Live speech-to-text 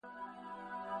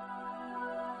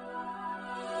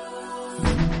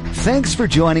Thanks for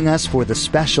joining us for the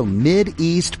special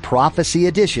Mid-East Prophecy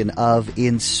edition of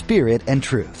In Spirit and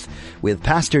Truth with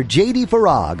Pastor J.D.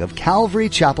 Farag of Calvary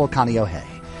Chapel, Kaneohe.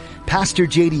 Pastor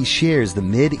J.D. shares the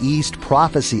Mid-East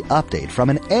Prophecy update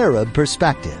from an Arab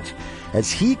perspective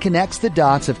as he connects the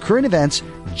dots of current events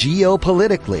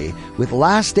geopolitically with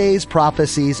last days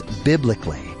prophecies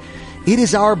biblically. It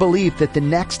is our belief that the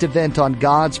next event on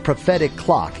God's prophetic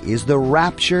clock is the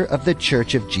rapture of the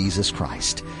Church of Jesus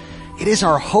Christ. It is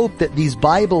our hope that these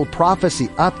Bible prophecy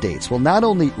updates will not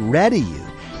only ready you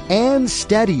and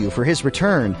steady you for His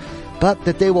return, but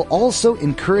that they will also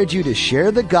encourage you to share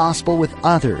the gospel with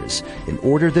others in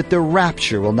order that the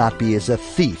rapture will not be as a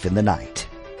thief in the night.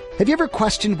 Have you ever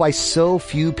questioned why so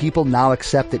few people now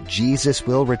accept that Jesus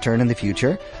will return in the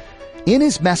future? In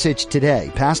his message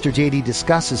today, Pastor J.D.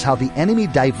 discusses how the enemy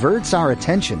diverts our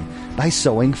attention by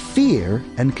sowing fear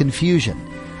and confusion.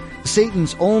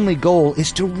 Satan's only goal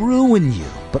is to ruin you,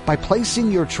 but by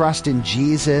placing your trust in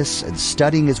Jesus and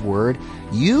studying His Word,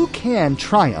 you can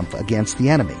triumph against the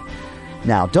enemy.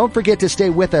 Now, don't forget to stay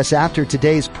with us after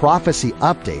today's prophecy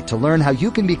update to learn how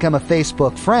you can become a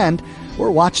Facebook friend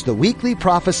or watch the weekly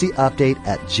prophecy update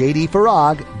at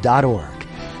jdfarag.org.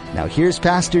 Now, here's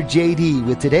Pastor J.D.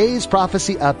 with today's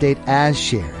prophecy update as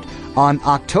shared on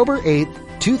October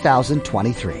 8th,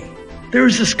 2023.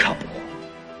 There's this couple.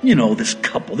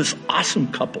 This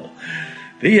awesome couple.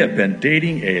 They have been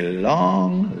dating a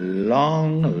long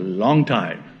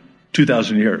time.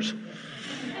 2,000 years.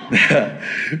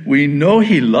 We know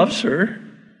he loves her,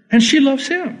 and she loves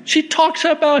him. She talks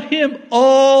about him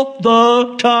all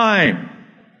the time.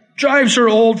 Drives her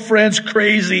old friends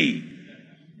crazy.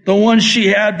 The one she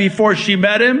had before she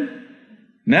met him.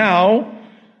 Now,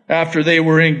 after they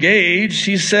were engaged,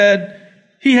 he said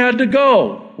he had to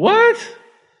go. What?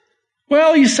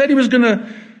 Well, he said he was going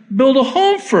to build a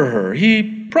home for her.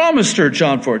 He promised her,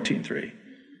 John 14:3.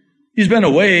 He's been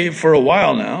away for a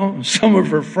while now. Some of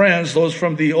her friends, those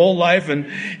from the old life and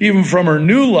even from her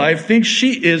new life, think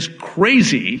she is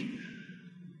crazy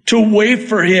to wait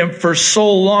for him for so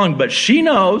long. But she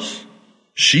knows.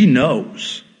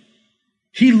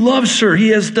 He loves her. He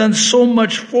has done so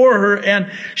much for her, and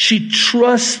she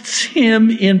trusts him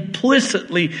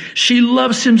implicitly. She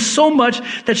loves him so much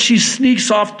that she sneaks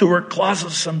off to her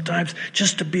closet sometimes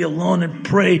just to be alone and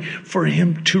pray for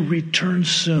him to return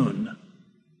soon.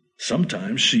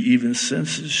 Sometimes she even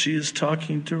senses she is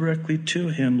talking directly to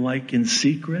him, like in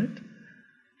secret.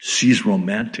 She's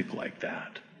romantic like that.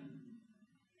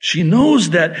 She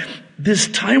knows that this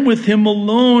time with him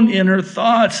alone in her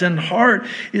thoughts and heart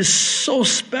is so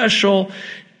special,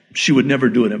 she would never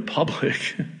do it in public.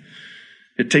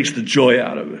 It takes the joy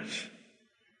out of it.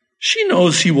 She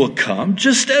knows he will come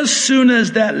just as soon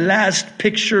as that last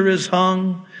picture is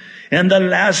hung and the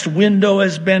last window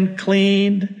has been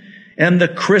cleaned and the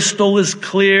crystal is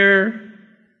clear.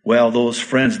 Well, those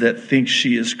friends that think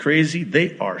she is crazy,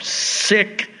 they are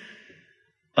sick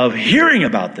of hearing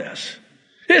about this.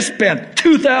 It's been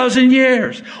 2,000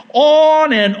 years.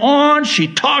 On and on she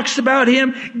talks about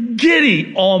him,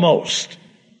 giddy almost,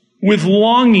 with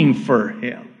longing for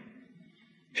him.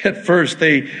 At first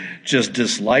they just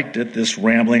disliked it, this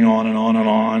rambling on and on and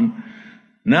on.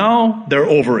 Now they're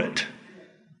over it.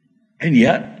 And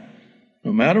yet,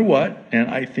 no matter what, and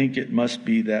I think it must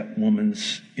be that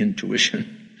woman's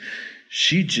intuition,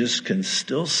 she just can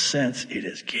still sense it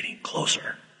is getting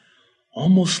closer.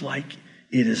 Almost like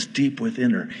it is deep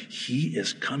within her. He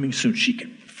is coming soon. She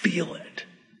can feel it.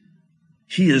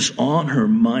 He is on her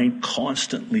mind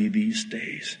constantly these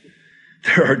days.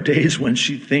 There are days when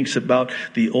she thinks about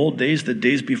the old days, the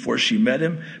days before she met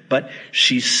him, but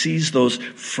she sees those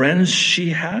friends she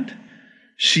had.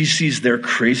 She sees their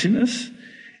craziness,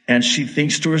 and she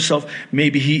thinks to herself,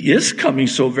 maybe he is coming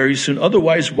so very soon.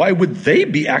 Otherwise, why would they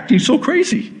be acting so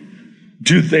crazy?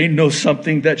 Do they know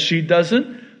something that she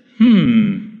doesn't?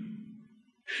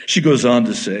 She goes on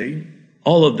to say,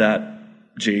 all of that,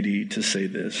 J.D., to say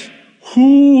this.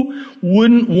 Who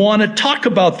wouldn't want to talk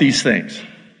about these things?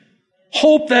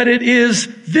 Hope that it is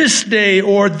this day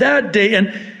or that day.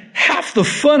 And half the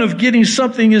fun of getting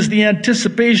something is the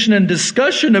anticipation and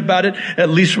discussion about it, at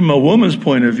least from a woman's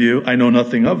point of view. I know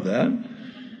nothing of that.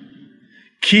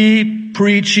 Keep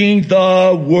preaching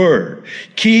the word.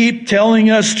 Keep telling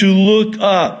us to look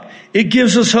up. It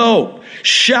gives us hope.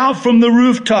 Shout from the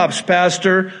rooftops,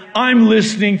 Pastor. I'm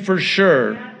listening for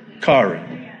sure.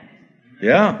 Kari.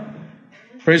 Yeah.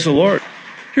 Praise the Lord.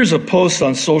 Here's a post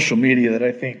on social media that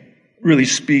I think really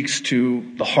speaks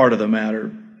to the heart of the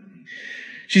matter.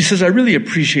 She says, I really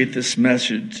appreciate this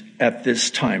message at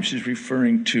this time. She's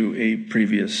referring to a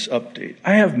previous update.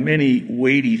 I have many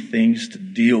weighty things to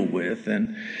deal with,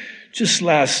 and just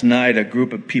last night, a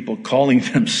group of people calling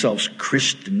themselves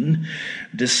Christian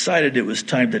decided it was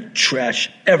time to trash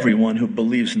everyone who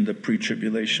believes in the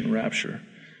pre-tribulation rapture.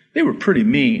 They were pretty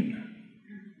mean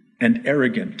and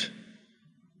arrogant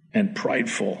and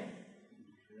prideful.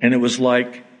 And it was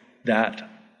like that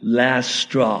last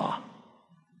straw,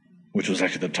 which was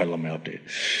actually the title of my update,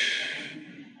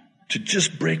 to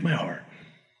just break my heart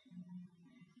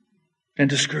and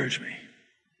discourage me.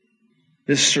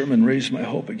 This sermon raised my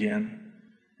hope again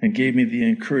and gave me the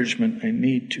encouragement I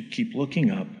need to keep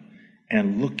looking up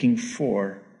and looking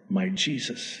for my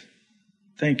Jesus.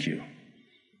 Thank you.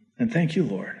 And thank you,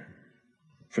 Lord,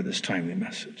 for this timely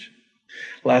message.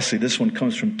 Lastly, this one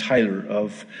comes from Tyler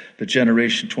of the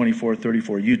Generation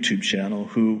 2434 YouTube channel,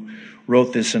 who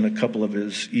wrote this in a couple of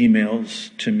his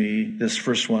emails to me. This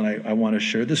first one I want to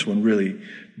share. This one really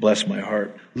blessed my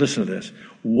heart. Listen to this.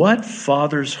 What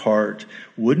father's heart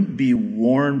wouldn't be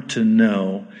warmed to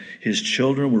know his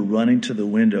children were running to the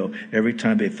window every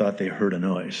time they thought they heard a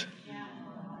noise?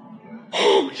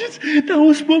 Oh, yes,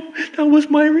 that was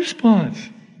my response.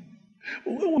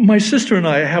 My sister and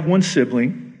I have one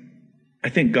sibling. I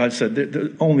think God said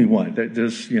the only one. That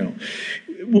there's,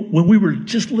 when we were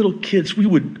just little kids, we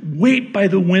would wait by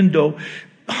the window,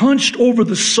 hunched over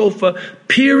the sofa,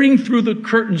 peering through the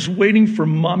curtains, waiting for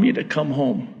mommy to come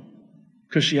home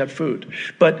because she had food.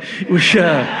 But it was,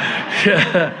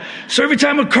 so every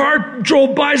time a car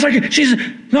drove by, it's like, is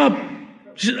that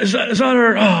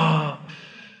her? Oh,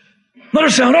 not her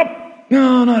sound up.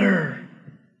 No, not her.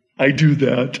 I do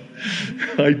that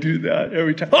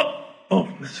every time.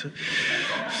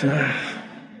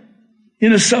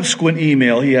 In a subsequent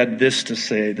email, he had this to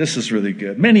say. This is really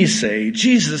good. Many say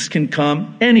Jesus can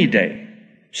come any day.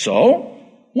 So,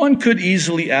 one could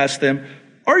easily ask them,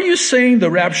 are you saying the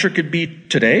rapture could be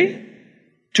today?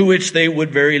 To which they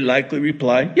would very likely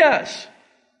reply, yes.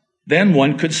 Then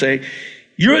one could say,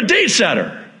 you're a date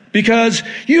setter because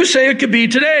you say it could be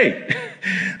today.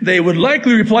 They would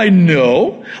likely reply,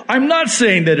 no, I'm not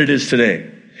saying that it is today.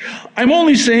 I'm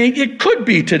only saying it could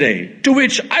be today, to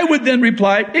which I would then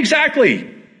reply, exactly.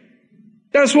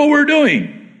 That's what we're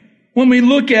doing when we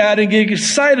look at and get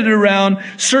excited around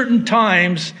certain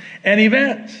times and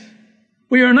events.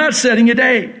 We are not setting a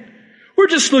date. We're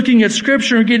just looking at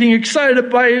Scripture and getting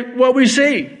excited by what we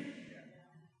see.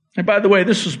 And by the way,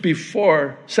 this was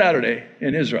before Saturday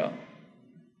in Israel.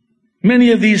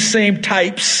 Many of these same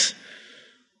types,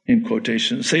 in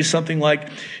quotation, say something like,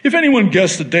 if anyone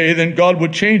guessed the day, then God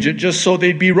would change it just so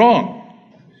they'd be wrong.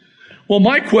 Well,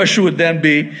 my question would then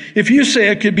be, if you say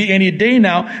it could be any day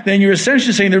now, then you're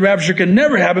essentially saying the rapture can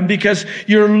never happen because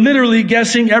you're literally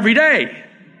guessing every day.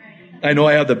 I know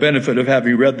I have the benefit of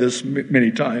having read this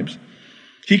many times.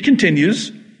 He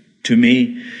continues, to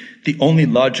me, the only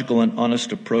logical and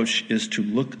honest approach is to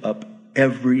look up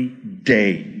every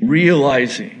day,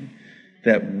 realizing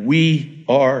that we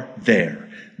are there.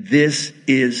 This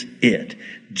is it.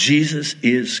 Jesus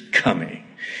is coming.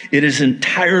 It is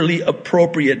entirely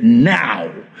appropriate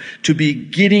now to be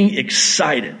getting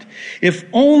excited. If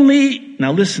only,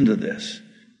 now listen to this.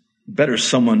 Better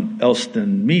someone else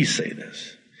than me say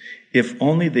this. If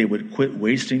only they would quit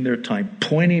wasting their time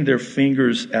pointing their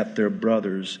fingers at their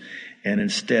brothers and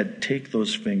instead take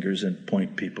those fingers and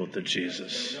point people to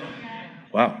Jesus.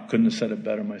 Wow, couldn't have said it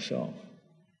better myself.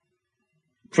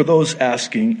 For those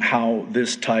asking how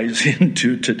this ties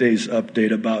into today's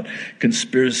update about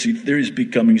conspiracy theories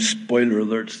becoming spoiler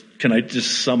alerts, can I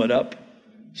just sum it up?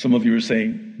 Some of you are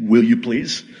saying, will you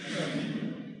please?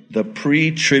 The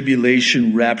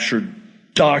pre-tribulation rapture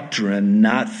doctrine,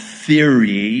 not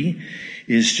theory,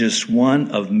 is just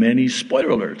one of many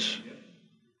spoiler alerts,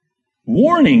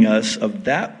 warning us of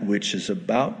that which is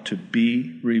about to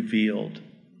be revealed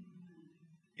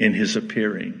in his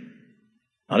appearing.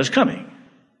 Not his coming.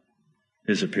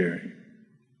 His appearing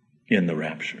in the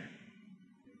rapture.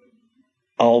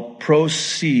 I'll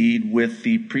proceed with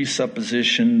the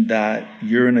presupposition that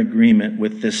you're in agreement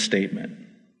with this statement.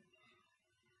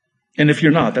 And if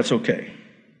you're not, that's okay.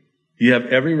 You have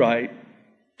every right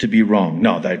to be wrong.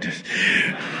 No, that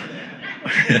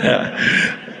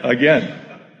again,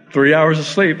 3 hours of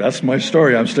sleep. That's my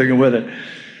story. I'm sticking with it.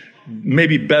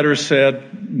 Maybe better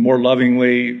said, more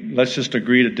lovingly, let's just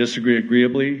agree to disagree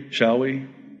agreeably, shall we?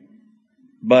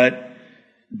 But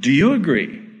do you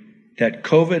agree that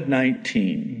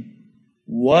COVID-19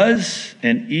 was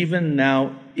and even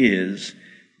now is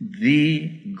the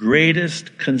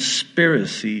greatest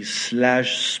conspiracy /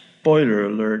 spoiler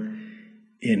alert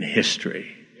in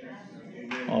history?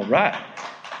 All right.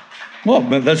 Well,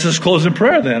 but let's just close in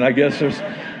prayer then. I guess there's...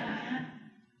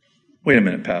 Wait a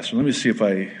minute, Pastor. Let me see if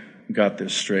I got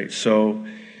this straight. So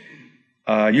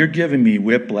you're giving me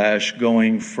whiplash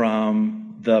going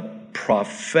from the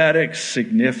prophetic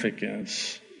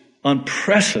significance,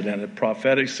 unprecedented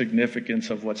prophetic significance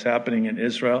of what's happening in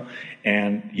Israel,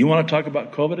 and you want to talk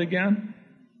about COVID again?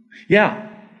 Yeah,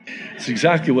 it's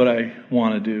exactly what I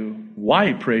want to do.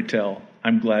 Why, pray tell?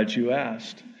 I'm glad you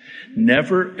asked.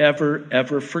 Never, ever,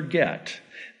 ever forget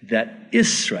that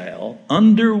Israel,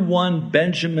 under one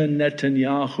Benjamin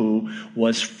Netanyahu,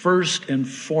 was first and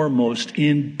foremost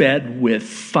in bed with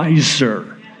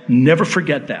Pfizer. Never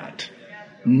forget that.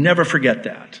 Never forget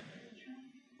that.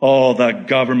 Oh, the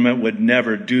government would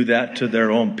never do that to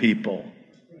their own people.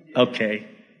 Okay.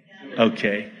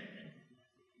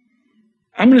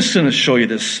 I'm just going to show you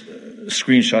this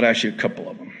screenshot, actually a couple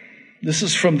of them. This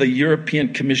is from the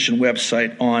European Commission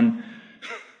website on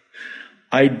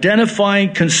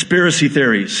identifying conspiracy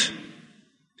theories.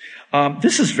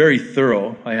 This is very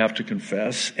thorough, I have to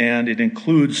confess, and it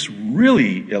includes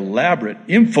really elaborate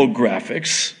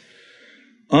infographics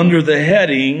under the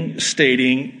heading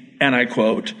stating, and I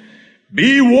quote,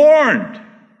 "Be warned,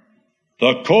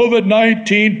 the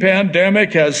COVID-19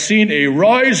 pandemic has seen a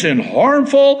rise in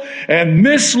harmful and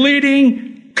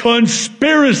misleading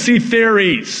conspiracy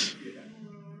theories.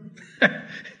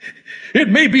 It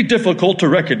may be difficult to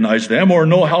recognize them or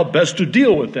know how best to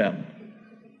deal with them."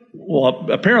 Well,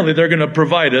 apparently they're going to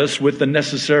provide us with the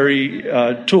necessary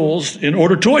tools in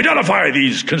order to identify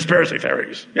these conspiracy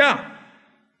theories. Yeah.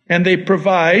 And they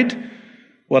provide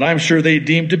what I'm sure they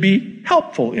deem to be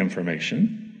helpful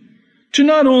information to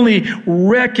not only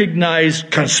recognize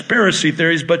conspiracy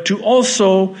theories, but to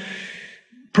also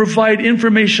provide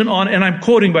information on, and I'm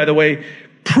quoting, by the way,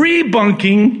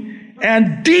 pre-bunking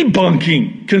and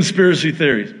debunking conspiracy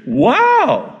theories.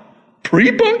 Wow!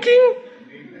 Pre-bunking?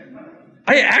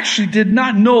 I actually did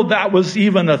not know that was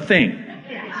even a thing.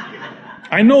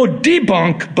 I know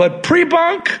debunk, but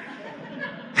pre-bunk?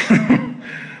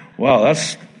 Wow,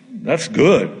 that's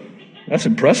good. That's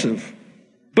impressive.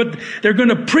 But they're going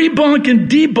to pre-bunk and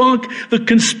debunk the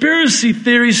conspiracy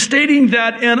theories, stating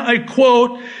that, and I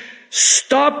quote,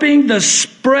 "stopping the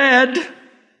spread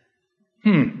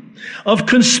of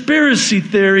conspiracy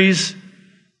theories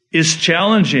is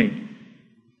challenging."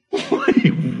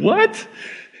 Wait, what?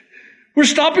 We're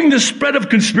stopping the spread of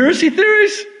conspiracy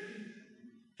theories?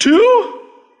 Too?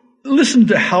 Listen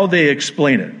to how they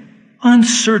explain it.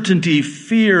 Uncertainty,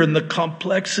 fear, and the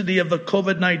complexity of the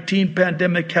COVID-19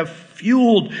 pandemic have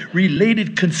fueled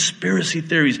related conspiracy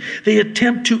theories. They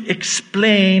attempt to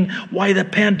explain why the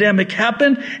pandemic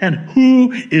happened and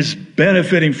who is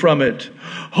benefiting from it.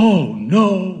 Oh,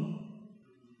 no.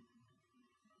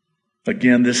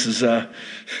 Again, this is a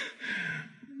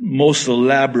most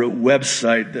elaborate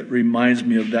website that reminds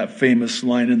me of that famous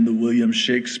line in the William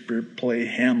Shakespeare play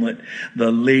Hamlet.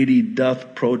 "The lady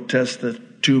doth protest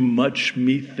that too much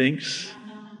methinks."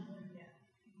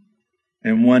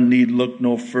 And one need look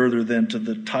no further than to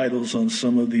the titles on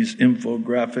some of these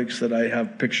infographics that I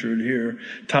have pictured here.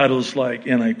 Titles like,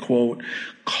 and I quote,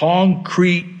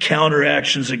 "Concrete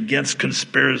Counteractions Against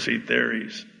Conspiracy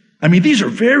Theories." I mean, these are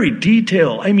very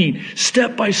detailed. I mean,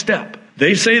 step by step.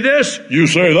 They say this, you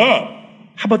say that.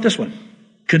 How about this one?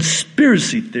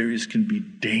 "Conspiracy theories can be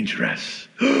dangerous."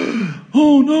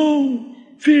 Oh no,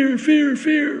 fear, fear,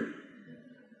 fear.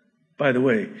 By the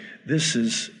way, this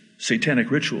is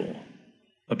satanic ritual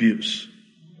abuse.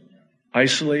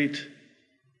 Isolate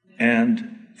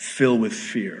and fill with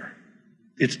fear.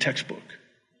 It's textbook.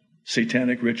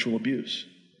 Satanic ritual abuse.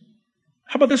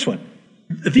 How about this one?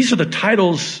 These are the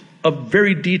titles of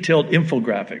very detailed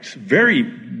infographics. Very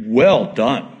well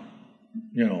done.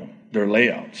 Their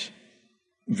layouts.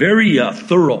 Very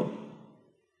thorough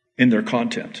in their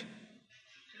content.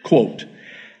 Quote,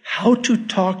 "How to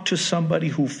talk to somebody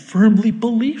who firmly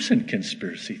believes in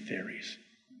conspiracy theories."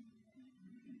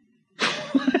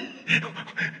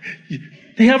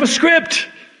 They have a script.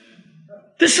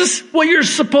 This is what you're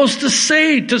supposed to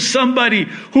say to somebody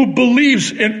who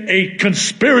believes in a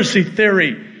conspiracy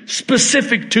theory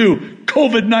specific to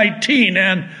COVID-19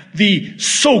 and the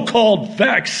so-called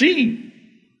vaccine.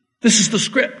 This is the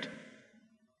script.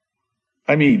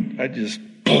 I mean, let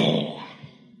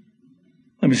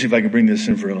me see if I can bring this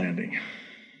in for a landing.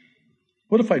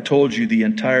 What if I told you the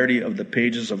entirety of the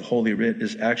pages of Holy Writ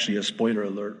is actually a spoiler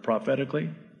alert prophetically,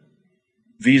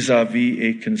 vis-a-vis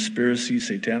a conspiracy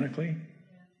satanically?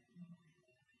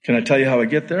 Can I tell you how I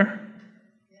get there?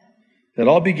 It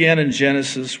all began in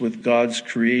Genesis with God's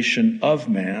creation of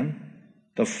man,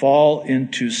 the fall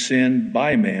into sin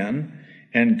by man,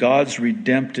 and God's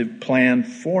redemptive plan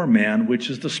for man, which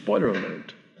is the spoiler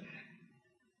alert.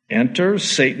 Enter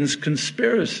Satan's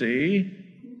conspiracy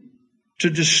to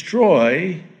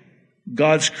destroy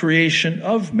God's creation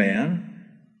of man,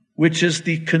 which is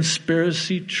the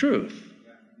conspiracy truth.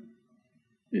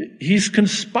 He's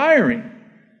conspiring.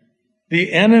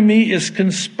 The enemy is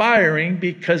conspiring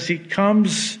because he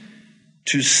comes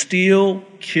to steal,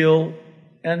 kill,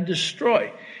 and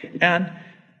destroy. And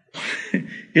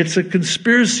it's a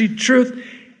conspiracy truth.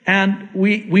 And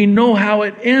we know how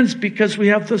it ends because we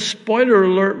have the spoiler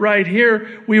alert right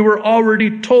here. We were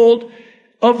already told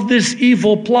of this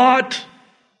evil plot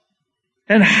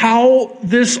and how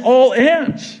this all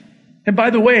ends. And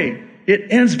by the way, it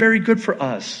ends very good for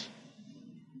us.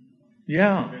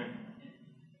 Yeah.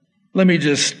 Let me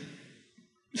just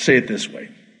say it this way.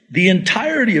 The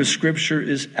entirety of Scripture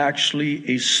is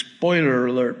actually a spoiler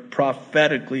alert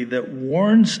prophetically that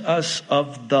warns us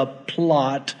of the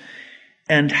plot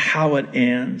and how it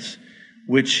ends,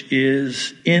 which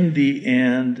is, in the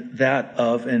end, that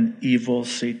of an evil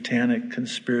satanic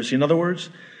conspiracy. In other words,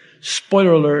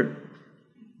 spoiler alert,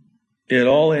 it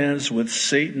all ends with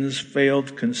Satan's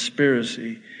failed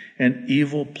conspiracy and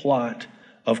evil plot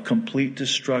of complete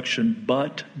destruction.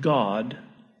 But God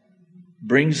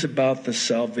brings about the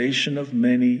salvation of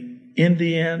many in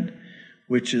the end,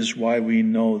 which is why we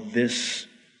know this,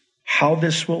 how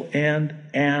this will end,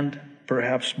 and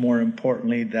perhaps more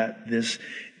importantly, that this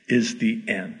is the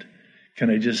end. Can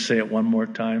I just say it one more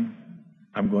time?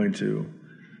 I'm going to.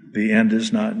 The end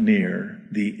is not near.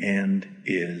 The end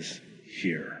is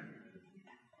here.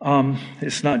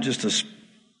 It's not just a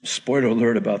spoiler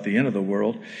alert about the end of the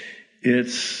world.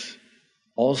 It's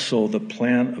also the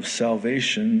plan of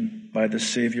salvation by the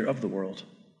Savior of the world.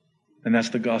 And that's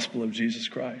the gospel of Jesus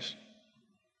Christ.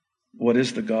 What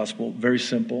is the gospel? Very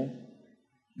simple.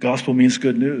 Gospel means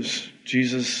good news.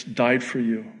 Jesus died for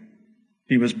you.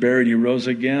 He was buried. He rose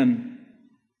again.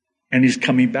 And he's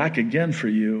coming back again for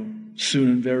you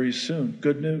soon and very soon.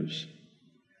 Good news.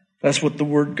 That's what the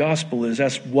word gospel is.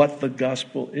 That's what the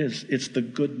gospel is. It's the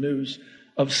good news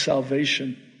of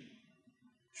salvation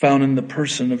found in the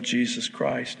person of Jesus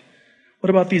Christ.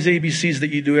 What about these ABCs that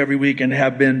you do every week and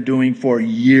have been doing for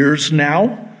years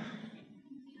now?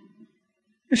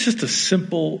 It's just a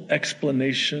simple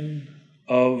explanation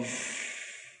of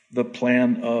the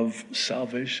plan of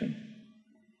salvation.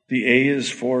 The A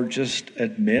is for just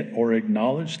admit or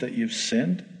acknowledge that you've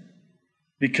sinned.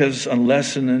 Because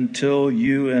unless and until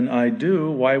you and I do,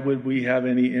 why would we have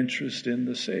any interest in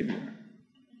the Savior?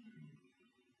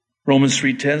 Romans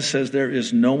 3:10 says there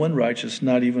is no one righteous,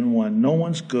 not even one. No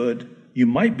one's good. You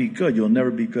might be good. You'll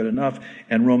never be good enough.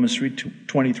 And Romans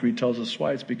 3:23 tells us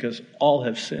why. It's because all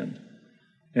have sinned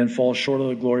and fall short of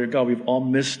the glory of God. We've all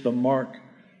missed the mark.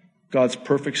 God's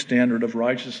perfect standard of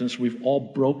righteousness. We've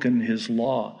all broken his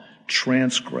law,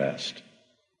 transgressed.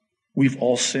 We've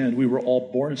all sinned. We were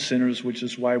all born sinners, which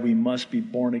is why we must be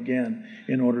born again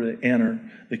in order to enter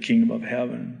the kingdom of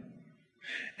heaven.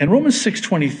 And Romans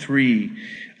 6:23,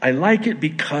 I like it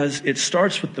because it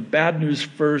starts with the bad news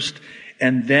first,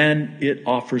 and then it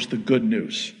offers the good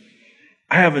news.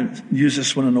 I haven't used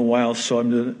this one in a while, so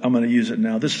I'm going to use it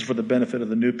now. This is for the benefit of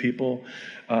the new people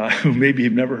who maybe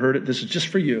have never heard it. This is just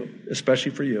for you,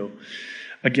 especially for you.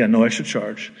 Again, no extra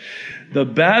charge. The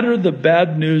badder the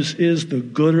bad news is, the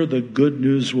gooder the good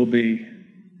news will be.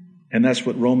 And that's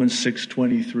what Romans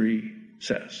 6:23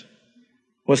 says.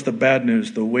 What's the bad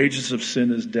news? The wages of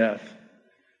sin is death.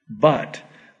 But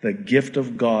the gift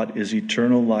of God is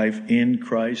eternal life in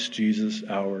Christ Jesus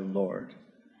our Lord.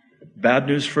 Bad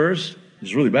news first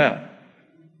is really bad.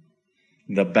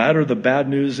 The badder the bad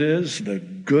news is, the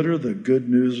gooder the good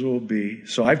news will be.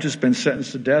 So I've just been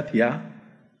sentenced to death? Yeah.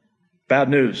 Bad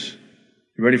news.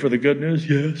 You ready for the good news?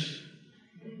 Yes.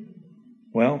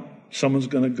 Well, someone's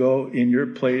going to go in your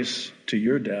place to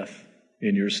your death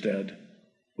in your stead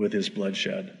with his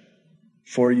bloodshed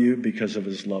for you because of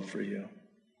his love for you.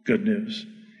 Good news.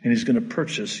 And he's going to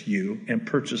purchase you and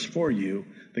purchase for you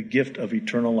the gift of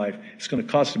eternal life. It's going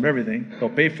to cost him everything. He'll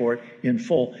pay for it in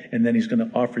full. And then he's going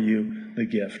to offer you the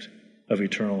gift of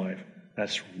eternal life.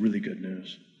 That's really good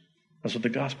news. That's what the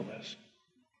gospel is.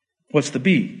 What's the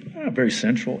B? Very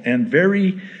central and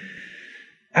very,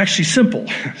 actually simple.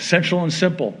 Central and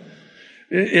simple.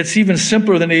 It's even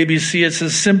simpler than ABC. It's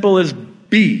as simple as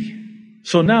B.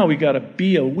 So now we got a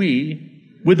B, a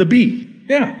we, with a B.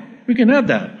 Yeah, we can add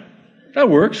that. That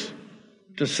works.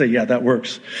 Just say, yeah, that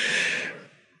works.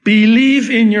 Believe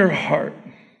in your heart.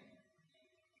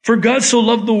 For God so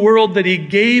loved the world that he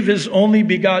gave his only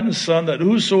begotten Son, that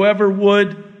whosoever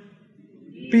would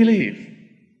believe.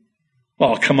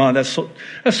 Oh, come on, that's so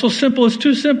simple. It's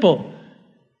too simple.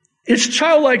 It's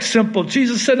childlike simple.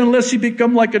 Jesus said, unless you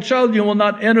become like a child, you will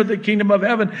not enter the kingdom of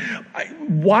heaven.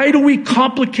 Why do we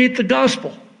complicate the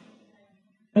gospel?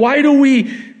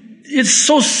 It's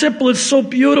so simple, it's so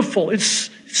beautiful. It's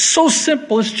so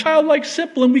simple, it's childlike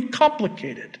simple, and we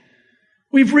complicate it.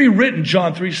 We've rewritten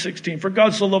John 3:16. For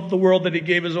God so loved the world that he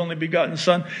gave his only begotten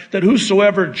Son, that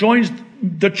whosoever joins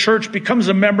the church, becomes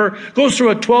a member, goes through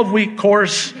a 12-week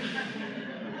course.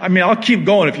 I mean, I'll keep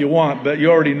going if you want, but you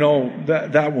already know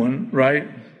that one, right?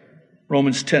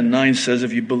 Romans 10:9 says,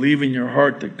 if you believe in your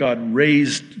heart that God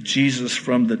raised Jesus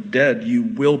from the dead, you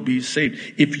will be saved.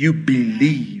 If you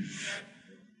believe,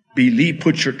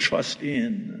 put your trust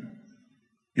in,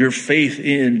 your faith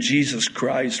in Jesus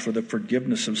Christ for the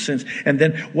forgiveness of sins. And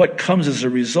then what comes as a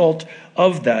result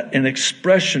of that, an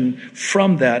expression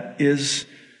from that, is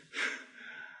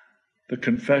the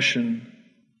confession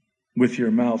with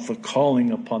your mouth, the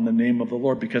calling upon the name of the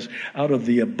Lord, because out of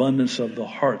the abundance of the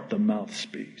heart, the mouth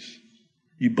speaks.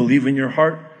 You believe in your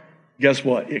heart, guess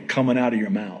what? It coming out of your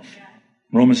mouth.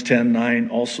 Romans 10:9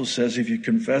 also says, if you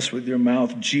confess with your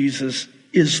mouth Jesus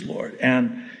is Lord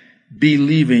and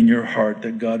believe in your heart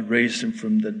that God raised him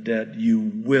from the dead, you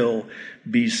will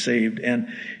be saved. And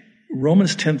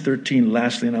Romans 10:13,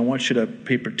 lastly, and I want you to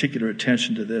pay particular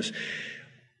attention to this.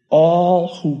 All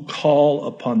who call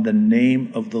upon the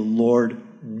name of the Lord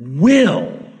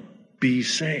will be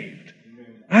saved.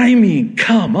 I mean,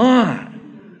 come on.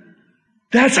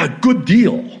 That's a good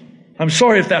deal. I'm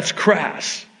sorry if that's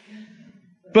crass.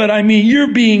 But I mean,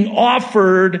 you're being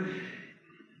offered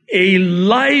a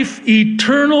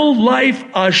eternal life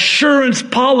assurance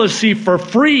policy for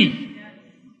free.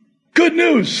 Good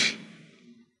news.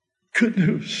 Good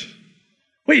news.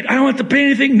 Wait, I don't have to pay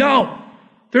anything? No.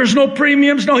 There's no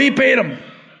premiums. No, he paid them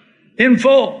in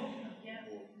full.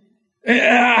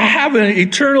 I have an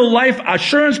eternal life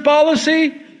assurance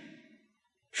policy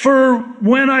for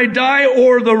when I die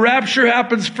or the rapture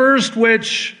happens first, and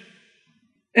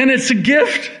it's a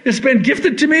gift. It's been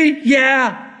gifted to me.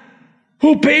 Yeah.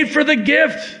 Who paid for the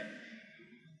gift?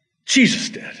 Jesus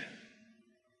did.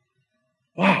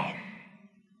 Wow.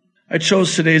 I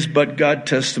chose today's But God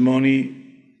testimony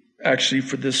actually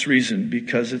for this reason,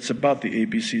 because it's about the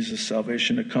ABCs of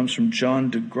salvation. It comes from John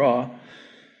DeGraw.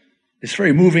 It's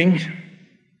very moving,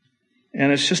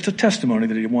 and it's just a testimony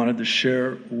that he wanted to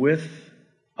share with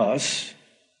us,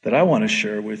 that I want to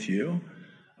share with you,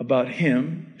 about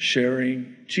him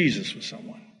sharing Jesus with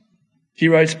someone. He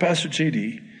writes, Pastor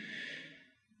J.D.,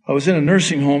 I was in a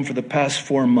nursing home for the past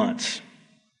 4 months.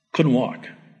 Couldn't walk.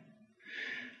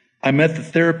 I met the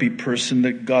therapy person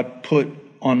that God put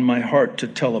on my heart to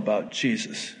tell about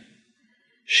Jesus.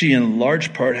 She in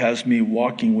large part has me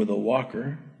walking with a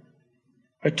walker.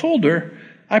 I told her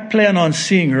I plan on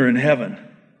seeing her in heaven.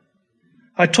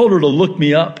 I told her to look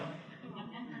me up.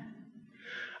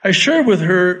 I shared with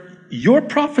her your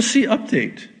prophecy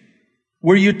update,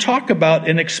 where you talk about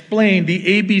and explain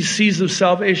the ABCs of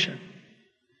salvation.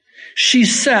 She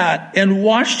sat and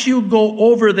watched you go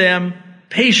over them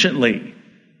patiently.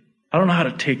 I don't know how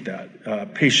to take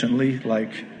that patiently.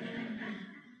 Like,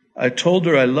 I told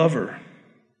her I love her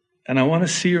and I want to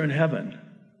see her in heaven.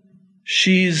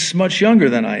 She's much younger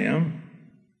than I am,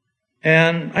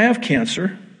 and I have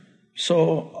cancer,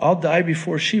 so I'll die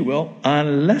before she will,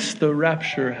 unless the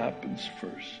rapture happens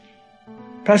first.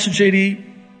 Pastor J.D.,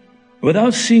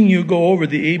 without seeing you go over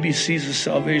the ABCs of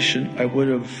salvation, I would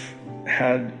have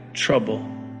had trouble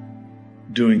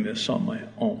doing this on my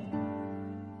own.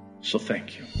 So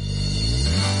thank you.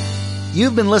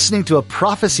 You've been listening to a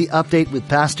prophecy update with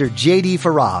Pastor J.D.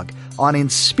 Farag on In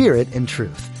Spirit and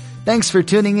Truth. Thanks for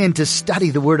tuning in to study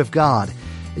the Word of God.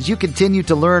 As you continue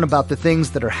to learn about the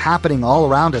things that are happening all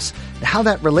around us and how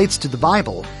that relates to the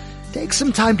Bible, take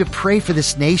some time to pray for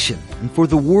this nation and for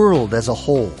the world as a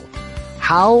whole.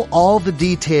 How all the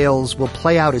details will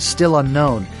play out is still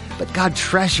unknown, but God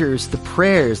treasures the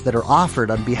prayers that are offered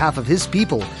on behalf of His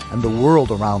people and the world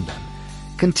around them.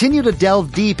 Continue to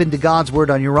delve deep into God's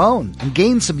Word on your own and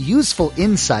gain some useful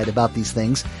insight about these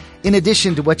things in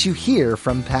addition to what you hear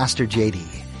from Pastor J.D.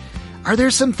 Are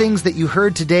there some things that you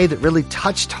heard today that really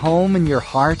touched home in your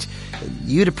heart that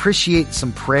you'd appreciate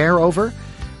some prayer over?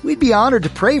 We'd be honored to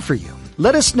pray for you.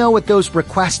 Let us know what those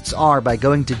requests are by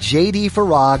going to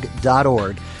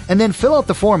jdfarag.org and then fill out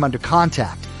the form under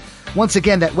Contact. Once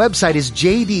again, that website is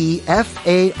jdfarag.org.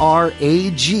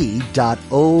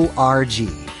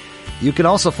 You can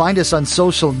also find us on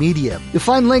social media. You'll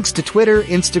find links to Twitter,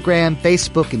 Instagram,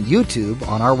 Facebook, and YouTube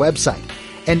on our website.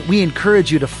 And we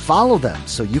encourage you to follow them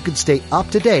so you can stay up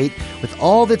to date with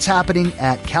all that's happening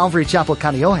at Calvary Chapel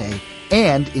Kaneohe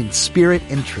and In Spirit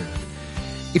and Truth.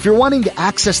 If you're wanting to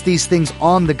access these things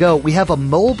on the go, we have a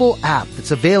mobile app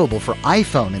that's available for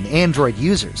iPhone and Android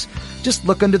users. Just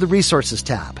look under the Resources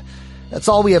tab. That's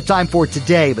all we have time for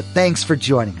today, but thanks for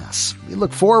joining us. We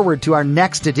look forward to our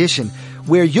next edition,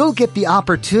 where you'll get the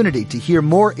opportunity to hear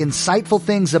more insightful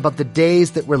things about the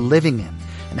days that we're living in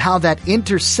and how that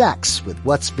intersects with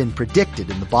what's been predicted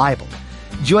in the Bible.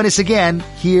 Join us again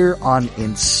here on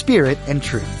In Spirit and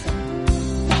Truth.